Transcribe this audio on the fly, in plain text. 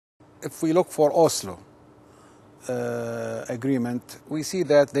if we look for Oslo agreement, we see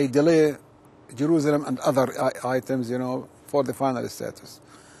that they delay Jerusalem and other items, for the final status.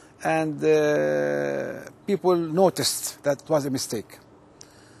 And people noticed that it was a mistake.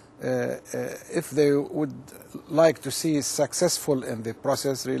 If they would like to see successful in the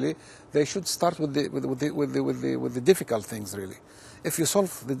process, really, they should start with the difficult things, really. If you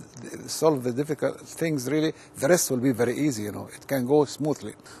solve the difficult things, really, the rest will be very easy, It can go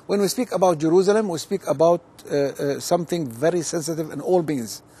smoothly. When we speak about Jerusalem, we speak about something very sensitive in all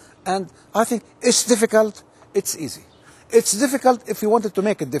means. And I think it's difficult, it's easy. It's difficult if you wanted to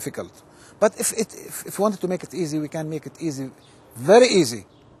make it difficult. But if you wanted to make it easy, we can make it easy, very easy.